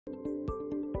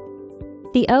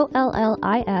The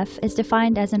OLLIF is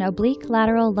defined as an oblique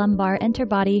lateral lumbar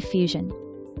interbody fusion.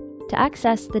 To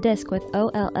access the disc with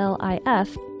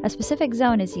OLLIF, a specific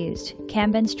zone is used,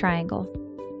 Cambin's triangle.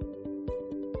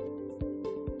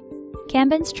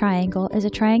 Cambin's triangle is a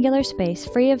triangular space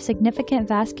free of significant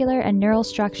vascular and neural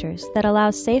structures that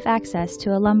allows safe access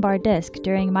to a lumbar disc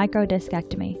during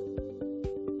microdiscectomy.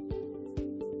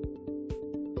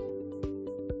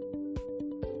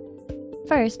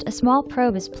 First, a small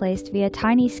probe is placed via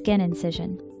tiny skin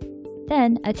incision.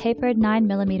 Then, a tapered 9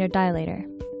 mm dilator.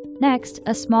 Next,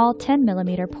 a small 10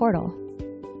 mm portal.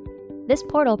 This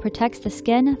portal protects the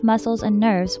skin, muscles, and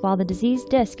nerves while the diseased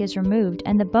disc is removed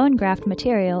and the bone graft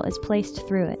material is placed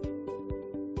through it.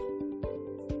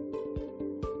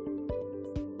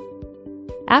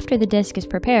 After the disc is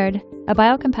prepared, a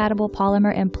biocompatible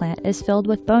polymer implant is filled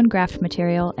with bone graft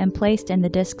material and placed in the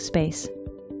disc space.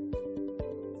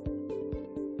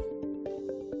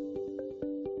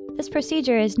 This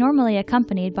procedure is normally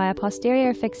accompanied by a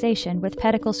posterior fixation with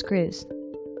pedicle screws.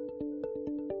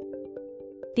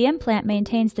 The implant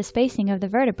maintains the spacing of the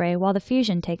vertebrae while the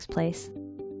fusion takes place.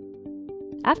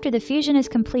 After the fusion is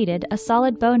completed, a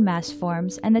solid bone mass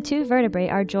forms and the two vertebrae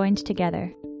are joined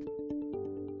together.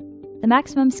 The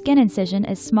maximum skin incision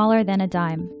is smaller than a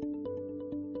dime.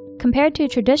 Compared to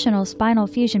traditional spinal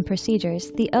fusion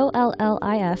procedures, the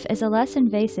OLLIF is a less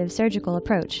invasive surgical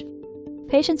approach.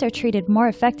 Patients are treated more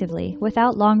effectively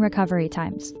without long recovery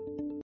times.